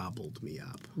not gobbled me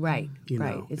up. Right, You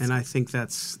right. know, and I think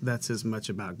that's as much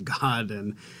about God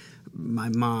and my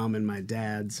mom and my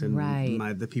dad's and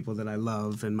the people that I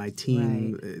love and my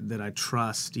team that I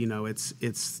trust. You know, it's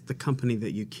the company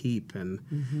that you keep, and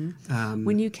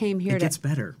when you came here, it gets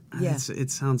better. Yeah.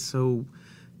 It sounds so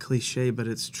cliche, but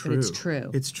it's true. But it's true.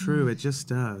 It's true. It just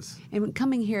does. And when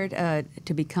coming here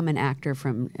to become an actor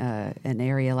from an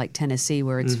area like Tennessee,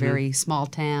 where it's very small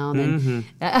town, and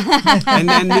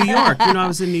and New York. You know, I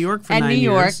was in New York for 9 years. New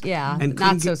York, yeah, and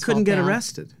couldn't get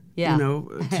arrested. Yeah. You know,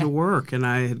 to work, and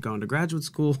I had gone to graduate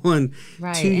school and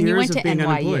 2 years you went of to being NYU.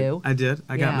 unemployed. I did.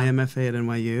 I got my MFA at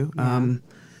NYU.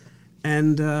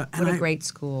 What a great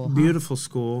school. Beautiful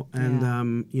school.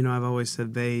 And, you know, I've always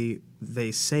said they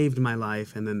saved my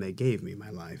life and then they gave me my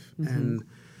life. And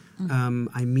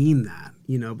I mean that,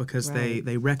 you know, because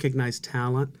they recognize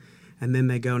talent and then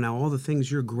they go, now all the things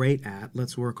you're great at,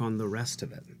 let's work on the rest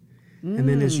of it. And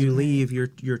then as you leave,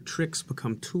 your tricks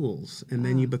become tools, and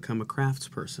then you become a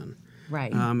craftsperson.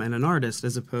 Right. And an artist,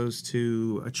 as opposed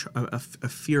to a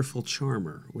fearful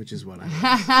charmer, which is what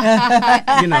I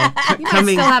am. You know, You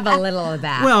still have a little of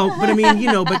that. Well, but I mean,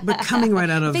 you know, but coming right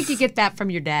out of. I think you get that from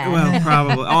your dad. Well,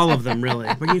 probably all of them,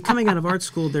 really. But you're coming out of art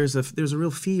school. There's a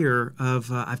real fear of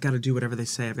I've got to do whatever they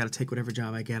say. I've got to take whatever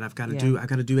job I get. I've got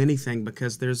to do anything,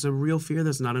 because there's a real fear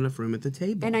there's not enough room at the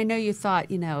table. And I know you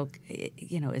thought, you know,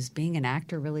 is being an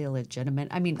actor really illegitimate?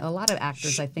 I mean, a lot of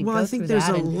actors, I think, well, go I think through there's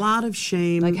that. a lot of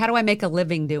shame. Like, how do I make a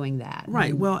living doing that?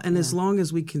 Right. Well, and as long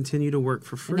as we continue to work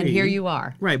for free. And then here you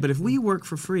are. Right. But if we work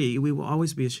for free, we will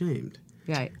always be ashamed.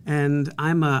 Right. And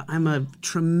I'm a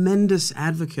tremendous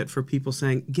advocate for people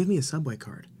saying, give me a subway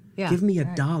card. Yeah. Give me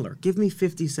 $1. Give me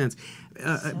 50 cents.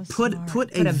 Put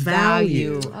a value.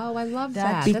 value. Oh, I love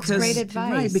that. Because, That's great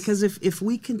advice. Right, because if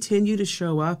we continue to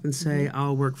show up and say,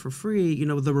 I'll work for free, you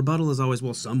know, the rebuttal is always,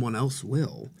 well, someone else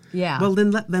will. Yeah. Well,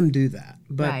 then let them do that.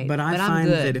 But But I I'm find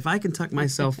good. that if I can tuck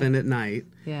myself in at night,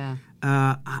 Yeah.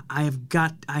 I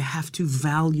have to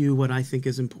value what I think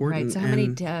is important. Right. So how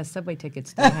many subway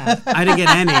tickets do you have? I didn't get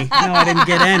any. No, I didn't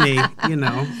get any, you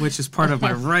know, which is part of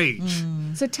my rage.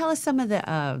 So tell us some of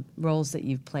the roles that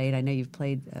you've played. I know you've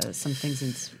played some things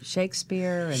in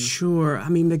Shakespeare. And Sure. I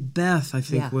mean, Macbeth, I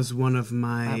think, was one of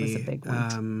my that was a big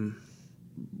one.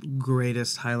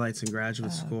 Greatest highlights in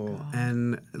graduate school. God.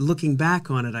 And looking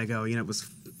back on it, I go, you know, it was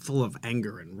full of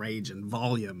anger and rage and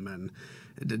volume and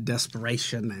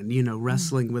desperation and, you know,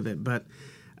 wrestling with it. But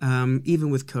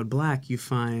even with Code Black, you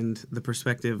find the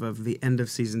perspective of the end of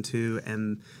season 2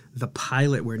 and the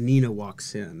pilot where Nina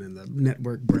walks in and the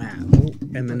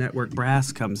network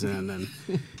brass comes in and,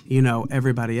 you know,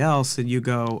 everybody else, and you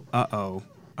go,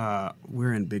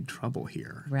 we're in big trouble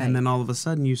here. Right. And then all of a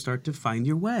sudden you start to find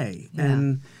your way. Yeah.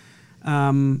 And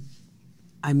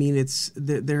I mean,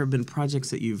 there have been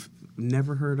projects that you've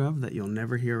never heard of, that you'll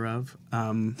never hear of.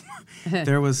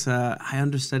 There was I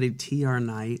understudied T.R.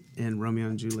 Knight in Romeo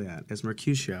and Juliet as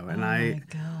Mercutio, and I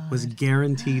was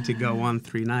guaranteed to go on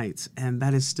 3 nights, and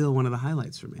that is still one of the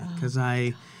highlights for me, because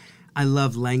I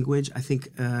love language. I think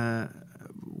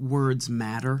words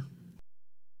matter.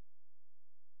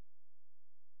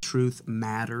 Truth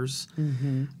matters.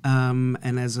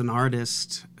 And as an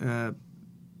artist,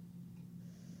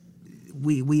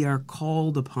 we are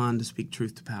called upon to speak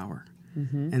truth to power.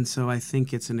 And so I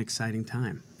think it's an exciting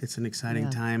time. It's an exciting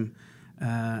time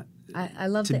I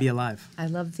love to be alive. I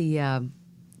love the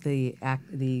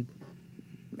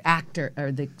actor,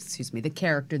 or the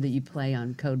character that you play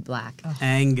on Code Black.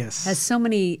 Angus has so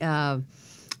many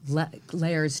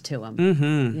layers to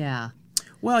him. Yeah.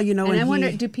 Well, you know, and I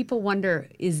wonder, do people wonder,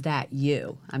 is that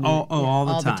you? I mean,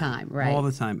 all the time, right? All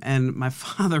the time. And my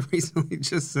father recently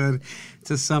just said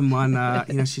to someone,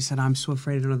 you know, she said, I'm so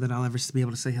afraid I don't know that I'll ever be able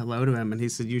to say hello to him. And he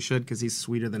said, you should, because he's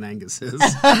sweeter than Angus is, which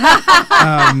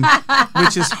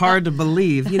is hard to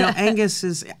believe. You know, Angus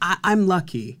is, I'm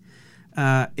lucky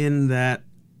in that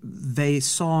they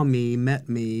saw me, met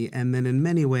me, and then in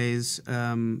many ways,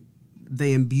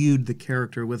 they imbued the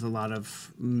character with a lot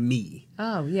of me.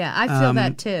 Oh, yeah. I feel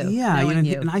that, too. Yeah, you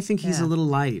know, and I think he's a little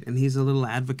light, and he's a little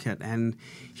advocate, and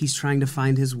he's trying to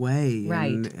find his way.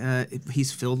 Right. And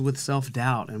he's filled with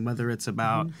self-doubt, and whether it's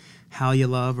about how you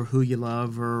love or who you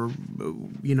love or,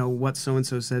 you know, what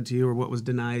so-and-so said to you or what was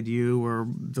denied you or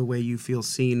the way you feel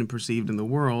seen and perceived in the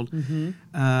world,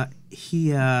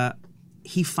 he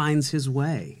finds his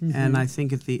way. And I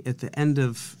think at the end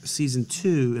of season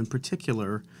 2 in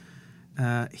particular,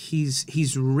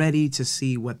 he's ready to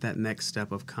see what that next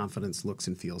step of confidence looks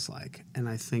and feels like. And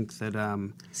I think that...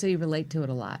 so you relate to it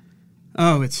a lot?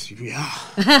 Oh,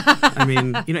 I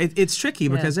mean, it's tricky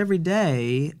because every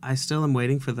day I still am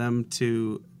waiting for them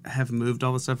to have moved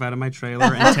all the stuff out of my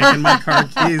trailer and taken my car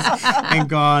keys and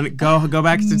go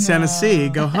back to Tennessee,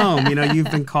 go home.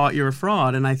 You've been caught, you're a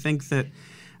fraud. And I think that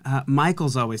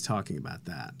Michael's always talking about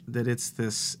that it's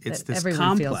this everyone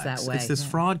complex. feels that way. It's this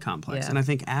fraud complex. Yeah. And I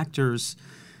think actors,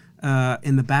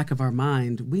 in the back of our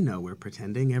mind, we know we're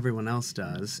pretending. Everyone else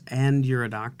does. And you're a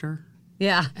doctor.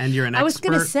 Yeah. And you're an I was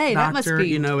going to expert say, doctor, that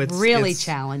must be really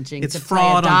challenging It's to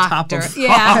fraud play a on top doctor. of fraud.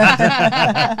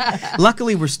 Yeah.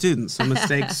 Luckily, we're students, so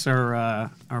mistakes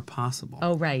are possible.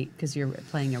 Oh, right, because you're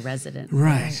playing a resident.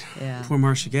 Right. Yeah. Poor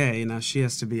Marcia Gay. Now she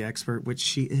has to be expert, which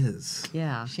she is.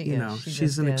 Yeah.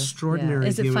 She's an extraordinary.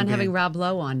 Is it human fun being. having Rob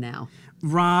Lowe on now?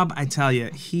 Rob, I tell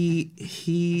you, he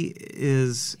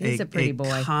is He's a pretty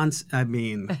boy.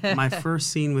 My first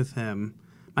scene with him,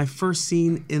 my first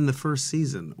scene in the first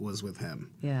season was with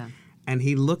him. Yeah. And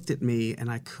he looked at me,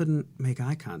 and I couldn't make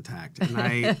eye contact. And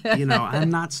I'm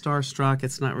not starstruck.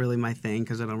 It's not really my thing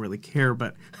because I don't really care.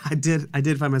 But I did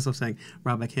find myself saying,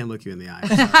 "Rob, I can't look you in the eye."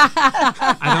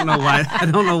 I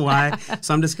don't know why.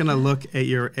 So I'm just gonna look at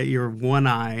your one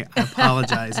eye. I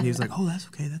apologize. And he was like, "Oh, that's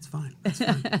okay. That's fine.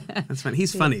 That's fine."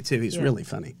 He's funny too. He's really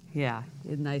funny. Yeah.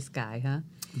 He's a nice guy, huh?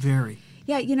 Very.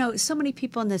 Yeah, so many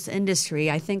people in this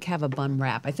industry, I think, have a bum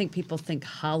rap. I think people think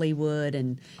Hollywood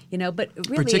but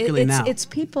really it's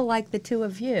people like the two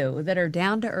of you that are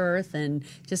down to earth and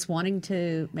just wanting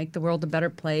to make the world a better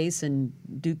place and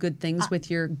do good things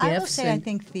with your gifts. I will say I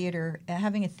think theater,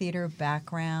 having a theater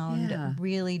background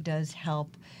really does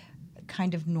help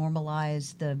kind of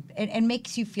normalize and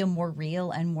makes you feel more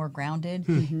real and more grounded.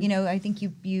 Mm-hmm. I think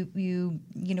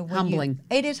when humbling.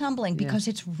 It is humbling because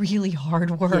it's really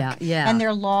hard work. Yeah. And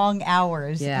they're long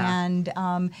hours. Yeah. And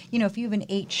if you have an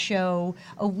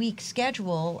 8-show-a-week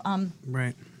schedule,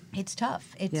 right. It's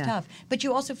tough. It's tough. But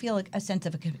you also feel a sense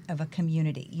of a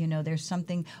community. There's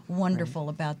something wonderful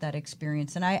about that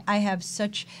experience. And I have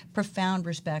such profound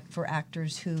respect for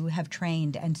actors who have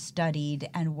trained and studied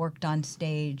and worked on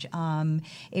stage.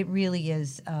 It really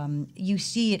is. You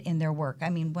see it in their work. I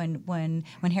mean, when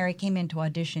Harry came in to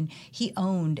audition, he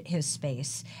owned his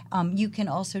space. You can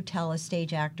also tell a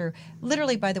stage actor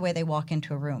literally by the way they walk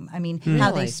into a room. I mean,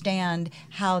 how they stand,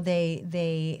 how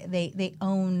they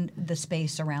own the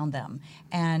space around them,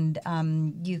 and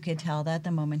you could tell that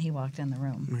the moment he walked in the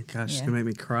room. Oh my gosh, it's gonna make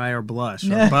me cry or blush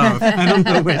or both. I don't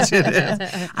know which it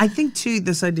is. I think too,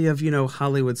 this idea of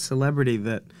Hollywood celebrity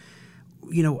that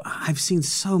I've seen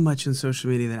so much in social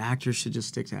media that actors should just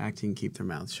stick to acting and keep their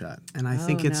mouths shut, and I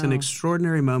think it's an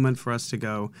extraordinary moment for us to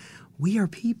go, we are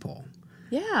people.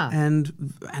 Yeah. And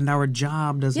our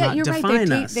job does not you're define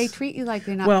right. us. They treat you like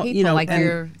you're not people,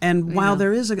 while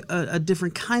there is a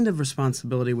different kind of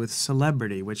responsibility with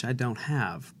celebrity, which I don't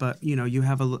have, but you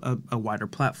have a wider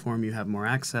platform, you have more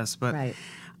access, but right.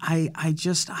 I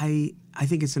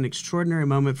think it's an extraordinary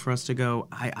moment for us to go,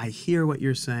 I hear what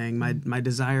you're saying. My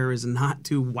desire is not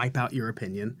to wipe out your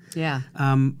opinion. Yeah.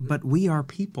 But we are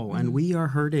people, and we are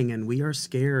hurting, and we are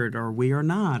scared, or we are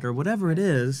not, or whatever it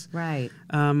is. Right.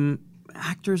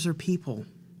 Actors are people.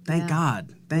 Thank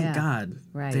God. Thank God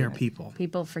they are people.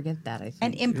 People forget that, I think.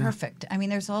 And imperfect. I mean,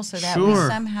 there's also that. Sure. We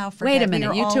somehow forget. Wait a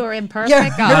minute. You two are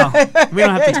imperfect? Yeah. Oh, we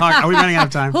don't have to talk. Are we running out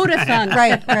of time? Who'd have thunk?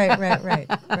 Right.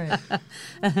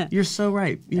 You're so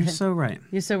right. You're so right.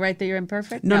 You're so right that you're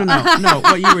imperfect? No.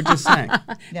 What you were just saying.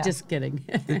 Yeah. Just kidding.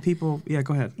 People,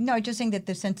 go ahead. No, just saying that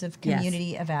the sense of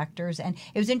community of actors. And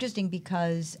it was interesting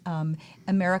because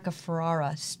America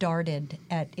Ferrara started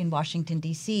in Washington,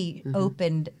 D.C.,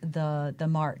 opened the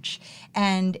march.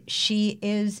 And she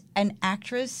is an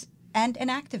actress and an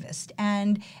activist.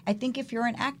 And I think if you're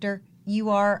an actor, you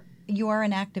are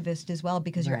an activist as well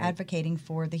because you're advocating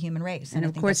for the human race. And I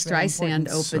of think course, that's really Streisand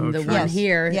opened the one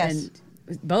here. And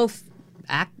both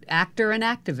actor and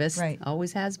activist,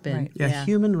 always has been. Right. Yeah,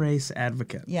 human race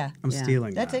advocate. Yeah. I'm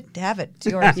stealing That's that. it. Have it. It's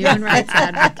yours. Human rights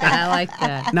advocate. I like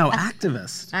that. No,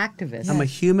 activist. Activist. I'm a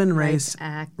human race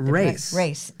activist.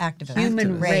 Race activist.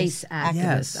 Human race activist.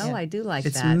 Yes. Oh, I do like that.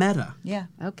 It's meta. Yeah.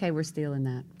 Okay, we're stealing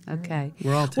that. Okay.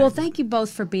 We're all well, thank you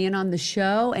both for being on the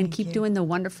show and keep doing the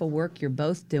wonderful work you're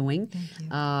both doing. Thank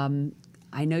you.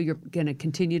 I know you're going to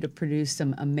continue to produce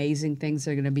some amazing things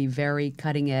that are going to be very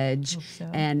cutting edge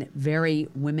and very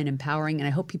women empowering. And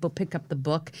I hope people pick up the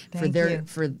book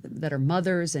that are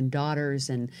mothers and daughters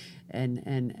and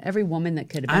and every woman that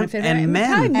could benefit. And men.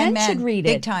 Probably men and should read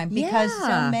big it. time, because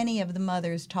Yeah. so many of the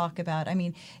mothers talk about, I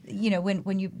mean,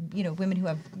 when you women who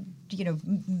have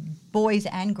boys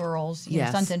and girls,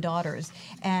 Yes. sons and daughters,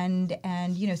 and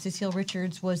Cecile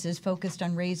Richards was as focused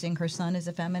on raising her son as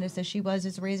a feminist as she was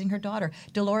as raising her daughter.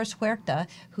 Dolores Huerta,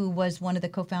 who was one of the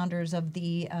co-founders of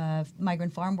the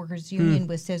Migrant Farm Workers Union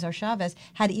with Cesar Chavez,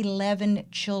 had 11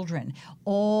 children.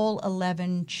 All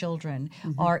 11 children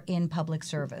are in public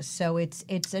service. So it's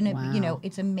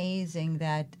amazing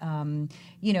that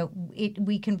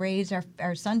we can raise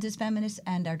our sons as feminists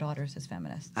and our daughters as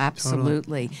feminists.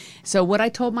 Absolutely. So what I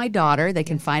told my daughter, they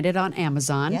can find it on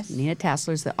Amazon. Yes. Nina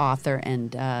Tassler's the author,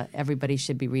 and everybody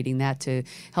should be reading that to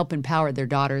help empower their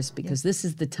daughters, because this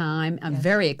is the time. I'm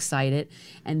very excited,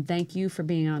 and thank you for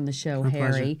being on the show,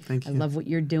 Harry. Thank you. I love what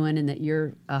you're doing, and that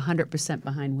you're 100%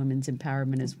 behind women's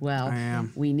empowerment as well. I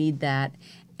am. We need that.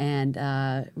 And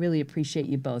really appreciate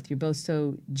you both. You're both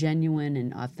so genuine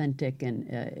and authentic, and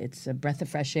it's a breath of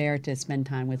fresh air to spend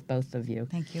time with both of you.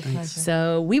 Thank you. Pleasure.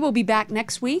 So we will be back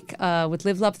next week with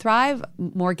Live, Love, Thrive.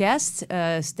 More guests.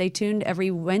 Stay tuned every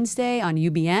Wednesday on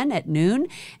UBN at noon.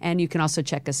 And you can also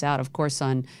check us out, of course,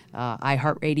 on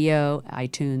iHeartRadio,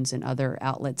 iTunes, and other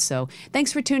outlets. So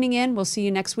thanks for tuning in. We'll see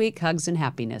you next week. Hugs and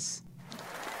happiness.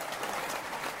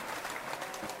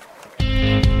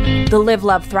 The Live,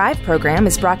 Love, Thrive program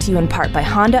is brought to you in part by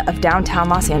Honda of downtown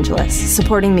Los Angeles,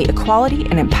 supporting the equality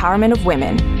and empowerment of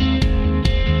women.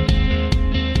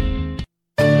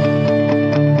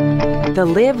 The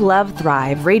Live, Love,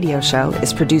 Thrive radio show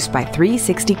is produced by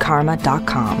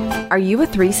 360karma.com. Are you a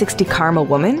 360 Karma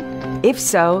woman? If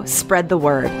so, spread the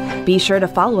word. Be sure to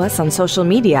follow us on social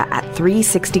media at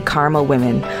 360 Karma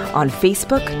Women on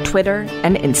Facebook, Twitter,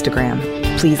 and Instagram.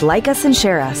 Please like us and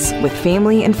share us with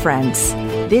family and friends.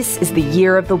 This is the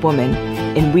year of the woman,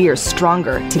 and we are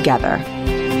stronger together.